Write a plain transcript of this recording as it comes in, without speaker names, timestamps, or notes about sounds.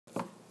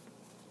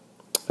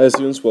Hi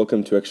students,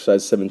 welcome to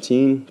exercise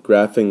 17,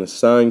 graphing the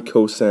sine,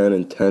 cosine,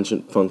 and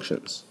tangent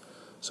functions.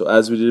 So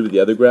as we did with the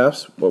other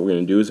graphs, what we're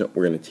going to do is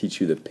we're going to teach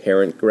you the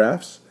parent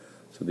graphs.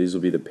 So these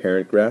will be the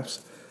parent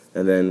graphs,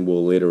 and then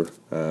we'll later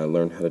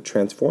learn how to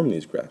transform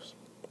these graphs.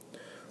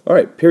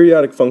 Alright,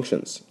 periodic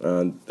functions.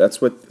 That's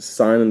what the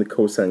sine and the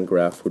cosine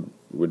graph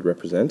would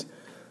represent.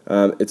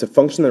 It's a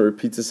function that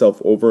repeats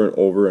itself over and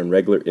over in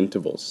regular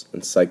intervals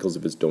and cycles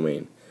of its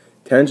domain.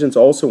 Tangent's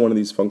also one of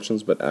these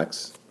functions, but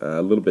acts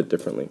a little bit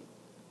differently.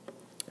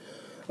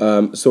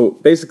 So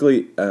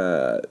basically,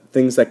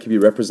 things that can be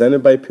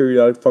represented by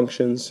periodic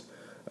functions,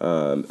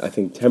 I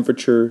think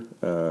temperature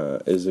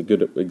is a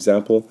good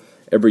example.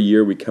 Every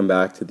year we come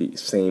back to the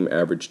same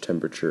average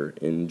temperature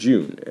in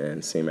June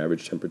and same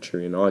average temperature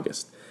in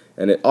August.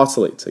 And it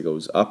oscillates. It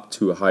goes up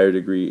to a higher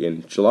degree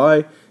in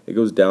July, it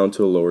goes down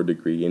to a lower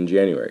degree in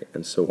January,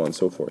 and so on and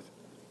so forth.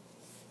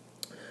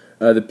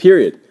 The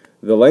period,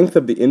 the length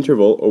of the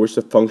interval over which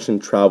the function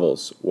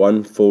travels,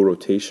 one full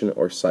rotation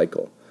or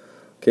cycle.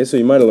 Okay, so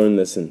you might have learned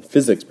this in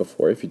physics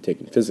before if you've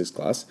taken physics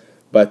class,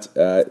 but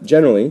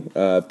generally,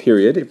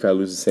 period, if I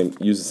use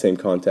the same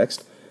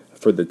context,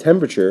 for the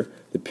temperature,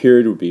 the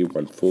period would be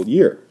one full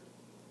year.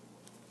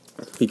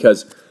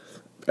 Because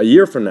a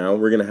year from now,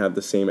 we're going to have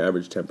the same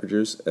average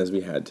temperatures as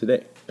we had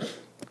today.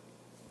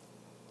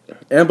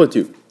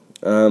 Amplitude,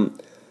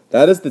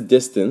 that is the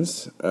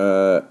distance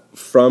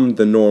from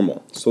the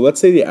normal. So let's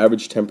say the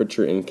average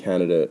temperature in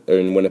Canada, or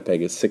in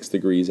Winnipeg, is 6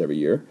 degrees every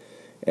year.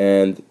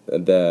 And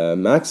the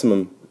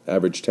maximum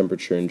average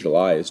temperature in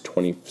July is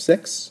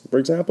 26, for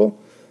example.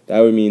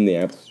 That would mean the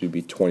amplitude would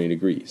be 20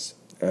 degrees.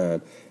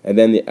 And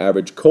then the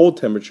average cold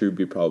temperature would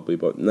be probably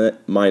about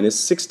minus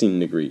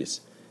 16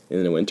 degrees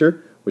in the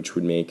winter, which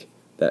would make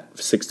that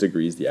 6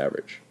 degrees the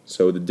average.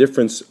 So the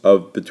difference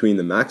between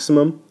the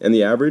maximum and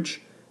the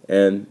average,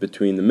 and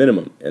between the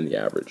minimum and the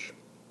average.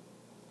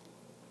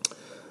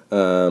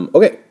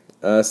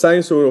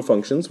 Sinusoidal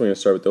functions, we're going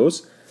to start with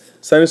those.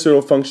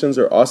 Sinusoidal functions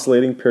are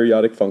oscillating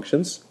periodic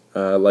functions,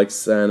 like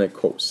sine and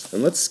cos.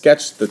 And let's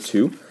sketch the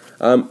two.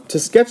 To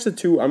sketch the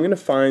two, I'm going to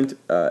find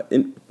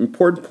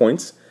important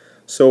points.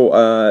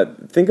 So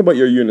think about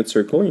your unit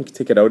circle. You can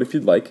take it out if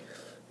you'd like.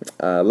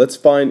 Let's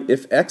find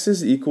if x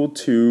is equal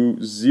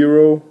to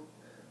 0,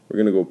 we're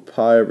going to go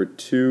pi over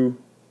 2,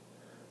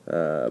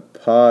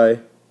 pi,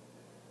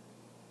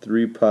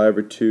 3 pi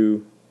over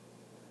 2,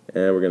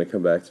 and we're going to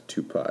come back to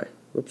 2 pi.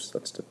 Whoops,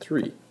 that's to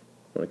 3. I'm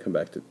going to come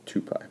back to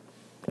 2 pi.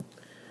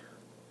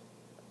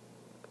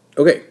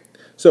 Okay,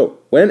 so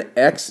when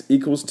x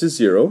equals to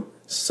 0,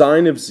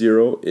 sine of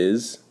 0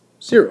 is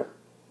 0,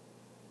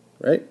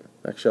 right?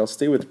 Actually, I'll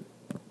stay with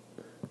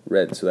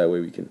red so that way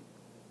we can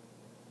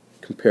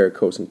compare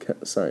cos and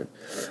sine.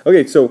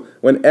 Okay, so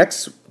when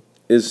x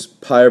is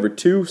pi over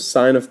 2,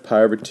 sine of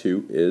pi over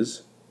 2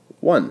 is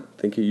 1.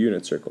 Think a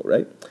unit circle,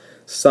 right?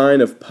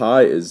 Sine of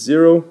pi is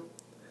 0,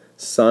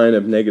 sine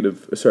of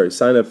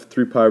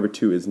 3 pi over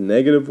 2 is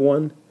negative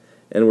 1,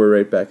 and we're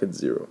right back at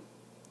 0.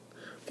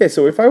 Okay,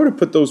 so if I were to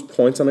put those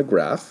points on a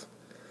graph,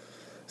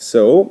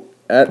 so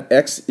at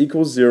x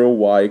equals 0,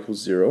 y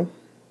equals 0.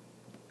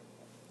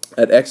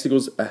 At x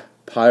equals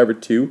pi over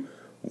 2,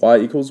 y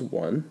equals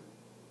 1.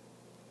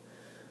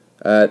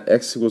 At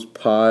x equals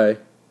pi,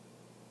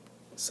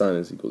 sine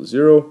is equal to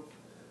 0.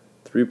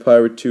 3 pi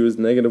over 2 is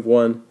negative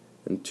 1,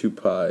 and 2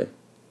 pi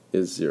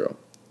is 0.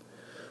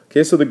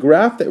 Okay, so the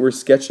graph that we're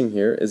sketching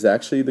here is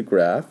actually the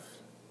graph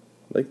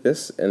like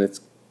this, and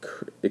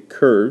it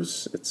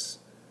curves. It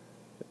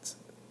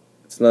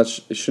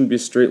shouldn't be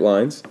straight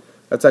lines.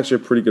 That's actually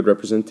a pretty good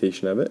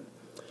representation of it.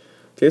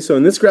 Okay, so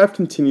and this graph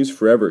continues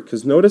forever,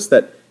 because notice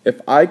that if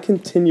I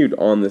continued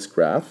on this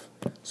graph,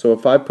 so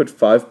if I put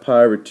 5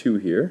 pi over 2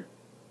 here,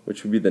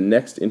 which would be the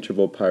next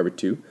interval pi over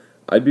 2,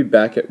 I'd be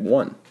back at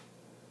 1,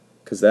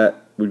 because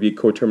that would be a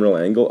coterminal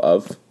angle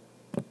of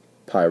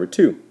pi over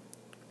 2,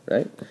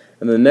 right?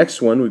 And the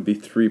next one would be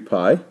 3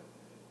 pi,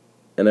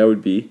 and I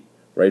would be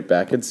right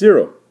back at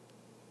 0.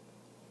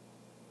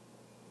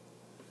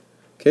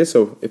 Okay,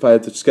 so if I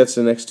had to sketch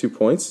the next 2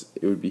 points,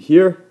 it would be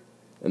here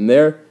and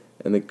there,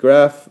 and the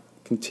graph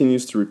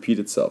continues to repeat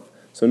itself.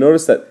 So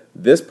notice that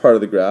this part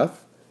of the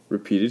graph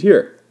repeated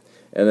here,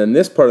 and then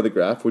this part of the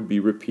graph would be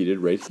repeated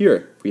right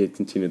here if we had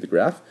continued the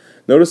graph.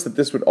 Notice that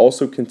this would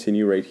also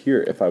continue right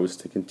here if I was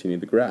to continue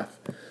the graph.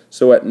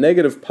 So at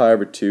negative pi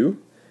over 2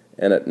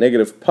 and at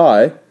negative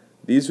pi,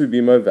 these would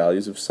be my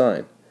values of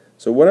sine.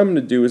 So what I'm going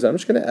to do is I'm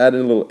just going to add in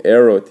a little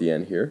arrow at the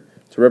end here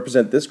to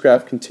represent this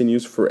graph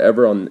continues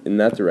forever in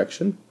that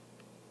direction.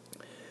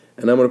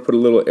 And I'm going to put a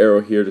little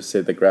arrow here to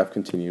say the graph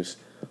continues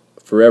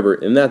forever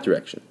in that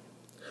direction.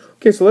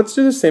 Okay, so let's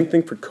do the same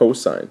thing for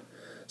cosine.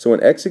 So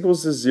when x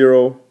equals to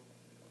 0,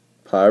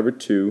 pi over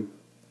 2,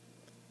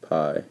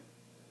 pi,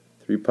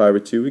 3 pi over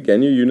 2.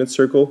 Again, your unit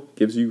circle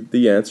gives you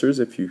the answers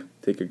if you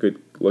take a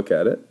good look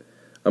at it.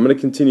 I'm going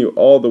to continue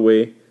all the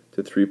way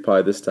to 3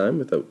 pi this time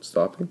without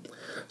stopping.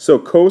 So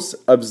cos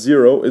of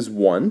 0 is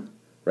 1,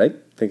 right?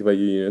 Think about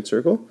your unit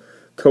circle.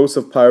 Cos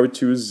of pi over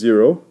 2 is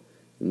 0,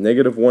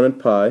 negative 1 at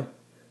pi,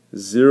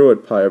 0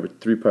 at pi over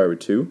 3 pi over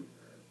 2,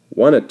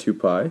 1 at 2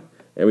 pi,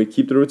 and we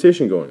keep the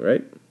rotation going,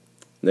 right?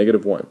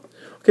 Negative 1.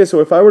 Okay, so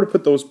if I were to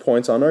put those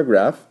points on our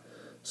graph,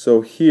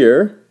 so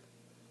here,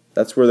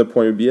 that's where the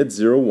point would be at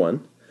 0,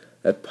 1.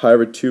 At pi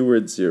over 2, we're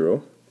at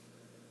 0.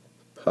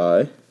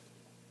 Pi,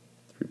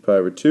 3 pi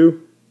over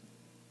 2,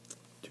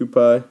 2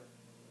 pi,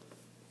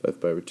 5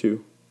 pi over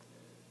 2,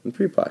 and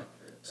 3 pi.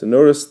 So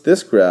notice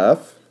this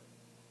graph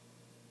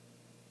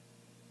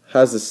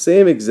has the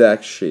same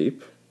exact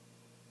shape,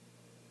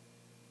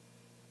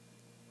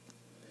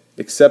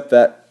 except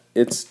that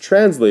it's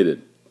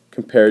translated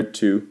compared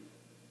to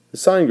the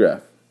sine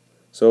graph.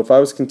 So if I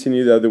was to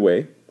continue the other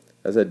way,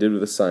 as I did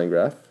with the sine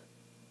graph,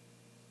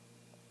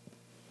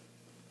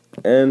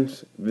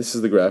 and this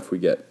is the graph we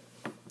get.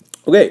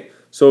 Okay,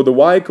 so the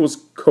y equals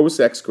cos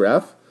x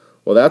graph,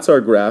 well that's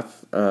our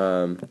graph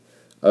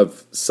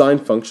of sine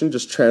function,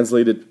 just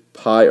translated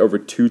pi over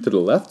 2 to the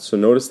left. So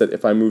notice that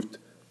if I moved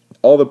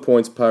all the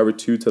points pi over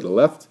 2 to the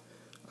left,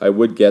 I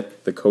would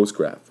get the cos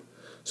graph.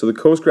 So the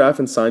cos graph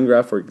and sine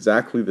graph are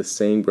exactly the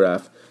same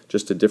graph,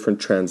 just a different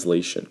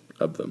translation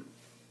of them.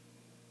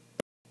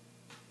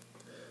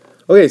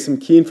 Okay, some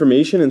key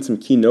information and some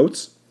key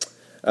notes.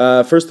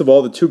 First of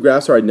all, the two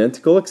graphs are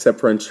identical except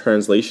for in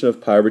translation of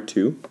pi over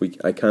 2.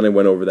 I kind of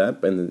went over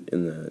that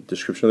in the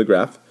description of the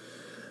graph.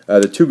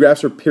 The two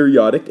graphs are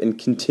periodic and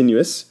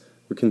continuous.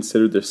 We're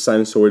considered they're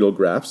sinusoidal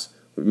graphs.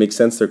 It makes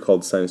sense they're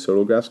called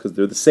sinusoidal graphs because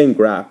they're the same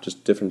graph,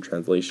 just different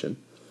translation.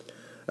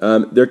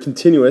 They're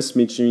continuous,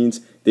 which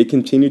means they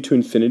continue to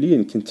infinity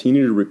and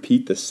continue to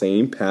repeat the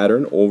same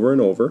pattern over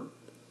and over.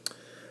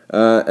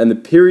 And the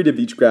period of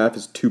each graph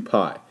is 2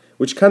 pi,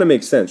 which kind of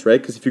makes sense, right?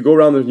 Because if you go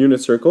around the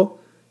unit circle,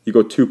 you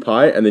go 2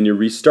 pi and then you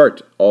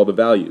restart all the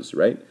values,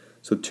 right?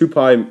 So 2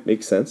 pi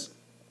makes sense.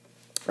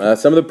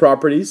 Some of the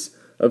properties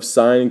of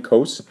sine and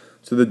cos.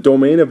 So the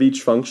domain of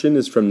each function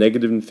is from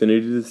negative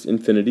infinity to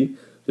infinity.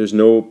 There's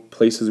no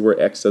places where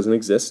x doesn't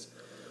exist.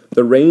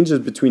 The range is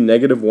between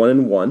negative 1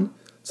 and 1.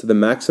 So the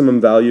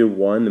maximum value of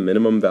 1, the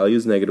minimum value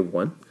is negative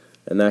 1.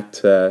 And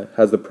that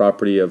has the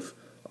property of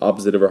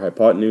opposite of our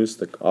hypotenuse.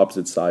 The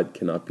opposite side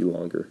cannot be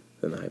longer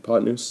than the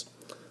hypotenuse.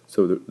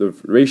 So the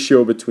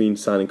ratio between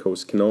sine and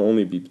cos can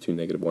only be between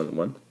negative 1 and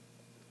 1.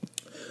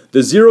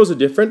 The zeros are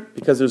different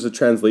because there's a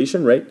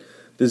translation, right?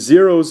 The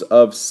zeros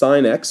of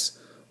sine x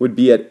would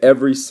be at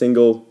every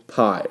single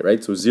pi,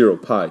 right? So 0,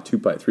 pi, 2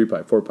 pi, 3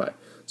 pi, 4 pi.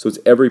 So it's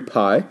every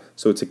pi,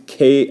 so it's a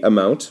k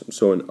amount,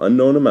 so an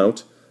unknown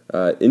amount,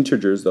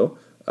 integers though,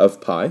 of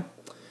pi.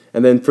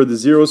 And then for the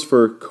zeros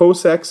for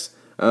cos x,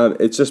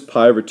 it's just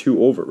pi over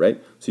 2 over,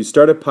 right? So you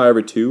start at pi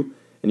over 2,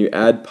 and you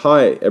add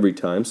pi every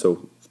time,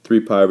 so 3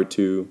 pi over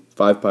 2,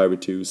 5 pi over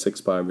 2,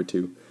 6 pi over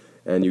 2,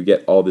 and you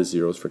get all the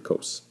zeros for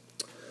cos.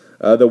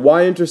 The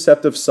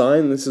y-intercept of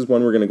sine, this is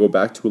one we're going to go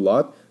back to a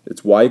lot.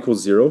 It's y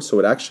equals 0, so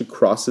it actually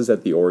crosses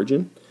at the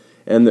origin.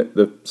 And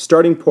the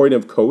starting point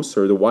of cos,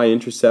 or the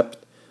y-intercept,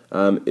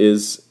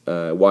 is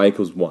y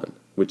equals 1,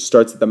 which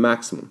starts at the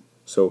maximum.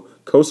 So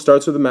cos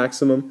starts with the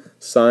maximum,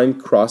 sine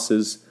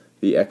crosses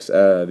the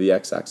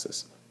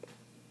x-axis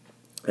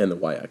and the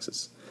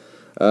y-axis.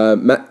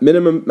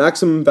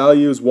 Maximum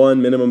value is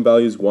 1, minimum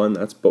value is 1.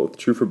 That's both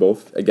true for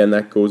both. Again,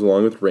 that goes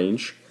along with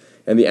range.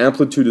 And the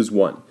amplitude is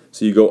 1.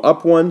 So you go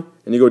up 1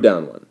 and you go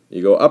down 1.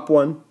 You go up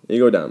 1 and you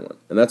go down 1.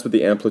 And that's what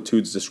the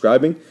amplitude is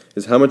describing,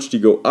 is how much do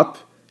you go up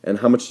and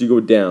how much do you go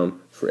down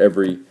for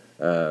every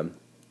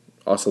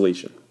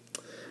oscillation.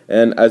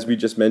 And as we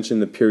just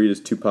mentioned, the period is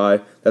 2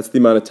 pi. That's the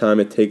amount of time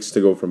it takes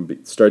to go from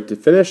start to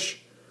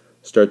finish,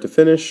 start to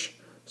finish,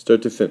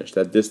 start to finish.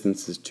 That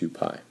distance is 2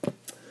 pi.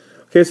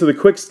 Okay, so the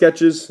quick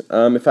sketches,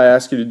 if I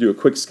ask you to do a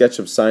quick sketch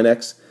of sine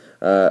x,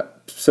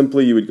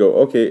 simply you would go,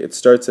 okay, it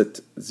starts at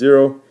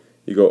 0,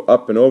 you go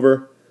up and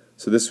over,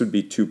 so this would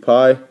be 2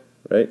 pi,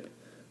 right?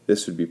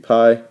 This would be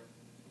pi.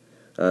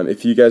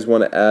 If you guys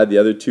want to add the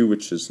other two,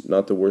 which is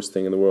not the worst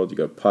thing in the world, you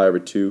go pi over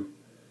 2,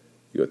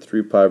 you go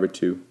 3 pi over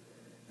 2,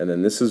 and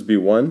then this would be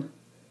 1, and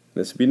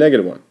this would be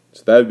negative 1.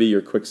 So that would be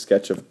your quick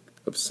sketch of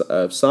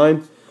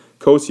sine.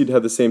 Cos, you'd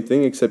have the same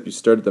thing, except you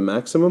start at the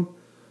maximum.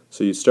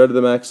 So you start at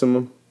the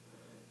maximum,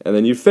 and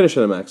then you'd finish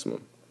at a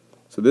maximum.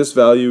 So this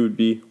value would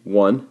be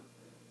 1,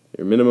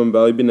 your minimum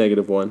value would be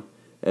negative 1,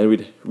 and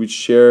we'd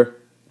share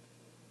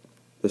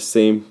the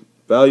same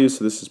value.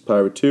 So this is pi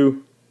over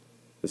 2,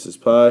 this is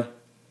pi,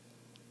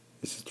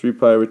 this is 3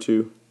 pi over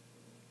 2,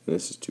 and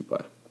this is 2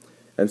 pi.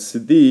 And so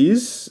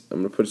these, I'm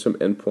going to put some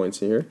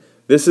endpoints in here.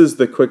 This is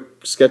the quick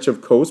sketch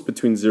of cos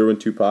between 0 and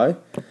 2 pi,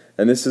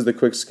 and this is the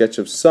quick sketch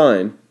of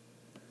sine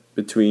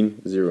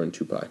between 0 and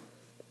 2 pi.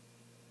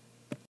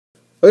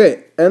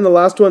 Okay, and the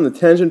last one, the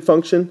tangent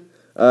function.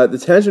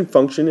 The tangent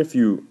function, if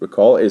you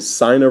recall, is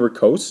sine over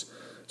cos.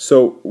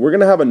 So we're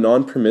going to have a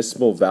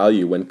non-permissible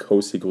value when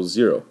cos equals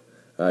 0.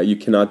 You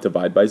cannot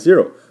divide by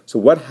 0. So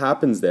what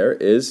happens there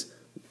is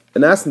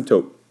an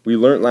asymptote. We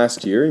learned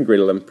last year in grade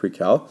 11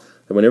 pre-cal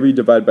that whenever you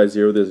divide by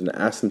 0, there's an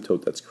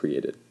asymptote that's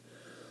created.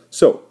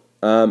 So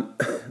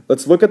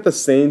let's look at the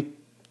same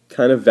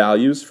kind of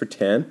values for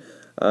tan.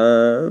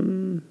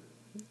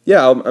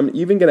 Yeah, I'm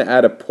even going to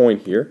add a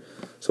point here.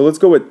 So let's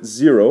go with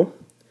 0.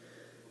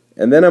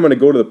 And then I'm going to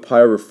go to the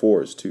pi over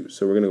 4s too.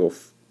 So we're going to go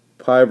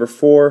pi over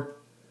 4,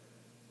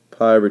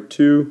 pi over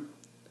 2,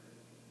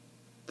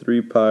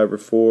 3 pi over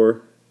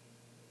 4,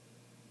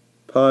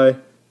 pi,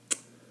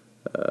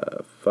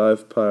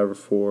 5 pi over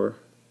 4,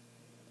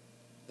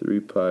 3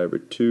 pi over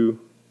 2,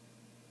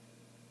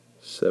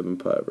 7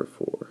 pi over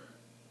 4,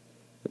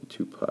 and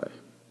 2 pi.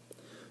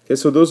 Okay,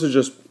 so those are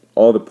just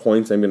all the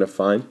points I'm going to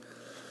find.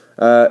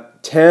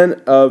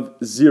 Tan of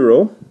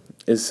 0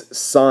 is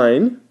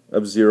sine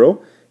of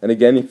 0. And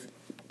again, if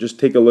just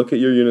take a look at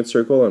your unit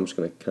circle. I'm just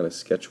going to kind of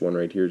sketch one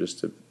right here just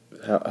to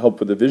help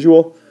with the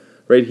visual.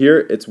 Right here,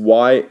 it's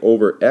y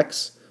over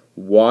x.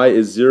 Y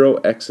is 0,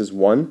 x is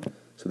 1.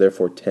 So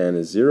therefore, tan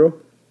is 0.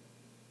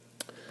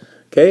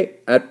 Okay,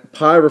 at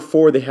pi over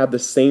 4, they have the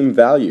same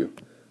value.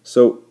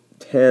 So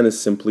tan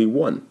is simply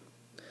 1.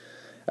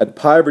 At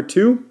pi over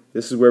 2,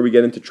 this is where we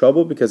get into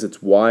trouble because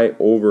it's y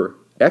over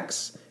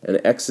x, and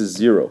x is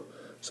 0.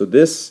 So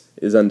this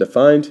is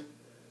undefined.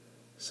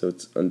 So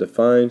it's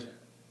undefined,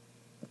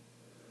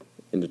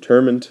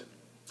 indeterminate.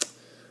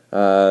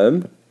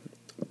 3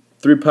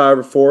 pi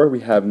over 4,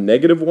 we have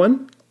negative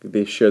 1.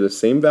 They share the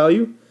same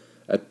value.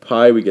 At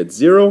pi, we get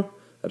 0.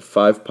 At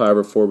 5 pi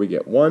over 4, we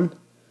get 1.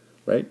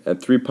 Right?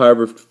 At 3 pi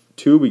over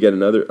 2, we get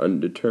another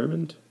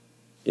undetermined.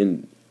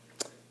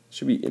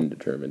 Should be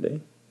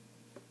indeterminate,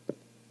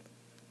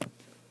 eh?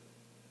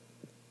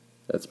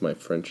 That's my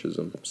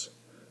Frenchisms.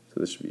 So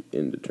this should be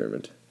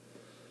indeterminate.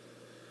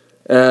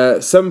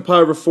 7 pi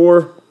over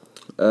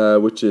 4,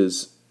 which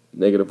is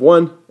negative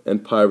 1,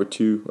 and pi over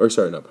 2, or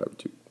sorry, not pi over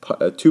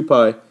 2, 2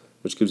 pi,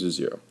 which gives you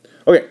 0.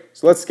 Okay,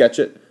 so let's sketch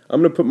it.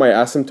 I'm going to put my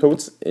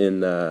asymptotes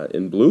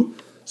in blue.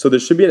 So there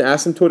should be an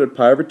asymptote at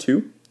pi over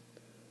 2.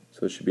 So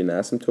there should be an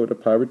asymptote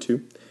at pi over 2.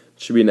 There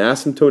should be an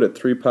asymptote at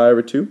 3 pi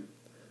over 2,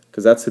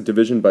 because that's the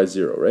division by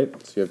 0,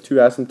 right? So you have 2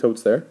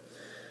 asymptotes there.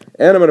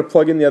 And I'm going to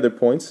plug in the other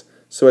points.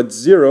 So at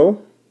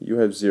 0, you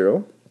have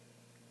 0.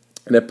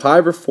 And at pi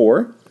over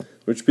 4,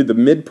 which would be the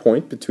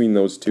midpoint between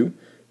those two,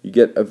 you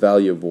get a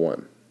value of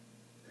 1.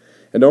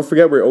 And don't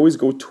forget, we always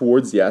go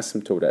towards the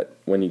asymptote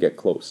when you get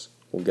close.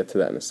 We'll get to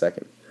that in a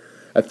second.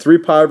 At 3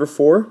 pi over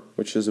 4,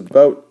 which is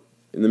about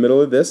in the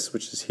middle of this,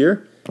 which is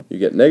here, you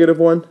get negative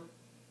 1.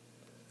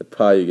 At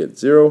pi, you get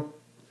 0.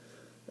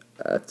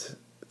 At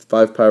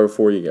 5 pi over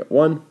 4, you get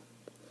 1.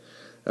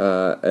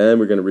 And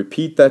we're going to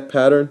repeat that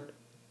pattern.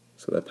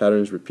 So that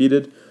pattern is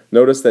repeated.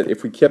 Notice that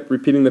if we kept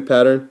repeating the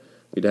pattern,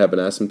 we'd have an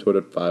asymptote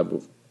at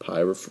 5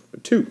 pi over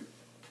 2.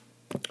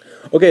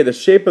 Okay, the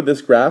shape of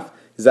this graph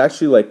is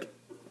actually like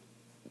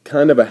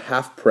kind of a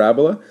half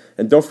parabola.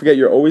 And don't forget,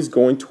 you're always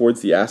going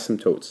towards the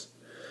asymptotes.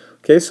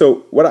 Okay,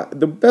 so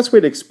the best way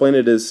to explain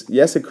it is,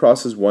 yes, it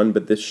crosses 1,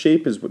 but this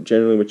shape is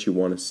generally what you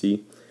want to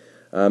see.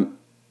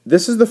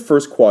 This is the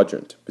first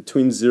quadrant,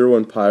 between 0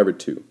 and pi over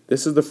 2.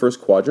 This is the first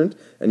quadrant,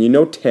 and you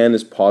know tan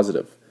is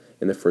positive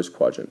in the first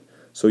quadrant.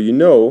 So you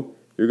know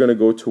you're going to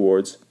go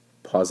towards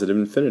positive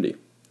infinity.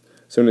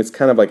 So it's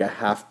kind of like a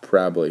half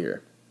parabola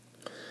here.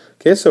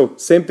 Okay, so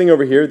same thing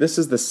over here. This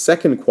is the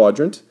second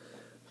quadrant,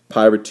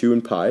 pi over 2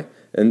 and pi,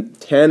 and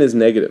tan is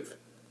negative.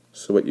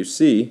 So what you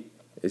see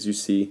is you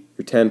see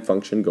your tan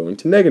function going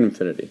to negative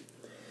infinity.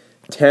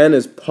 Tan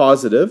is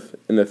positive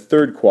in the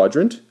third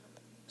quadrant,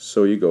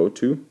 so you go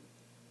to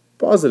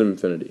positive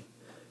infinity.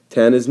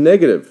 Tan is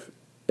negative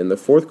in the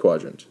fourth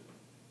quadrant,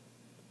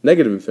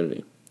 negative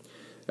infinity.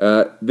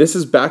 This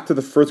is back to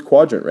the first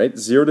quadrant, right?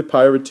 0 to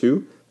pi over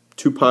 2,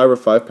 2 pi over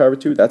 5 pi over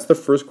 2, that's the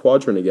first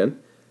quadrant again,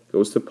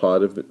 goes to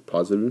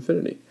positive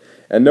infinity.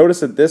 And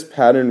notice that this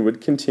pattern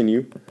would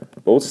continue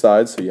both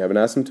sides, so you have an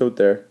asymptote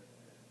there,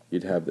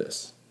 you'd have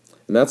this.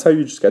 And that's how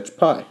you sketch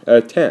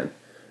tan.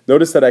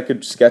 Notice that I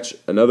could sketch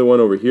another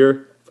one over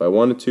here if I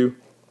wanted to,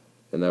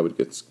 and that would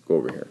go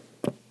over here.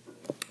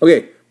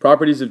 Okay,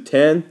 properties of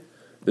tan.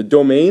 The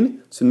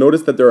domain, so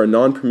notice that there are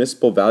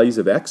non-permissible values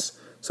of x.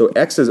 So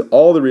x is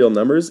all the real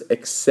numbers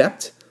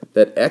except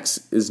that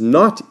x is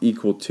not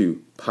equal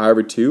to pi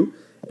over 2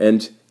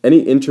 and any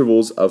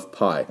intervals of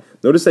pi.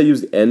 Notice I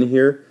used n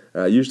here.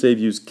 Usually I've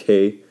used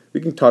k. We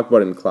can talk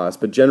about it in class,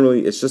 but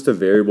generally it's just a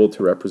variable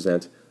to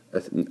represent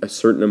a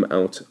certain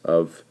amount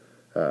of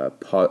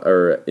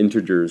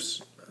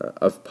integers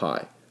of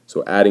pi.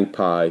 So adding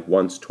pi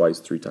once, twice,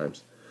 3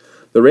 times.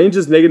 The range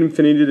is negative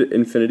infinity to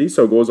infinity,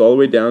 so it goes all the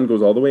way down,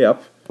 goes all the way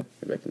up.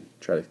 Maybe I can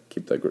try to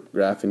keep that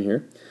graph in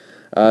here.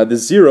 The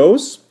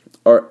zeros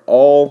are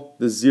all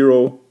the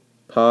 0,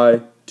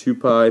 pi, 2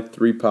 pi,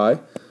 3 pi.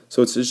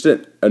 So it's just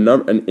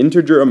an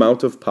integer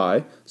amount of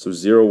pi. So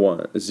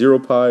 0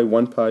 pi,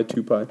 1 pi,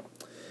 2 pi.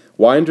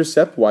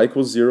 Y-intercept, y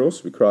equals 0,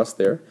 so we cross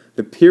there.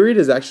 The period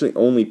is actually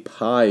only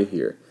pi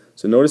here.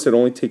 So notice it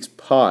only takes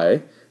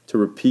pi to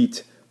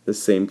repeat the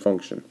same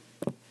function.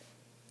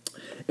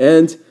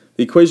 And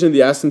the equation of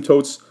the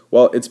asymptotes,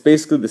 well, it's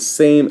basically the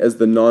same as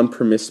the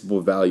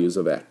non-permissible values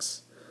of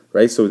x.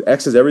 Right? So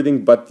x is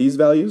everything but these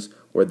values,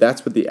 or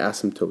that's what the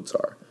asymptotes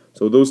are.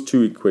 So those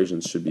two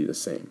equations should be the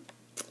same.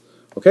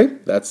 Okay,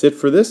 that's it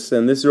for this,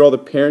 and these are all the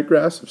parent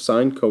graphs of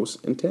sine, cos,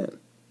 and tan.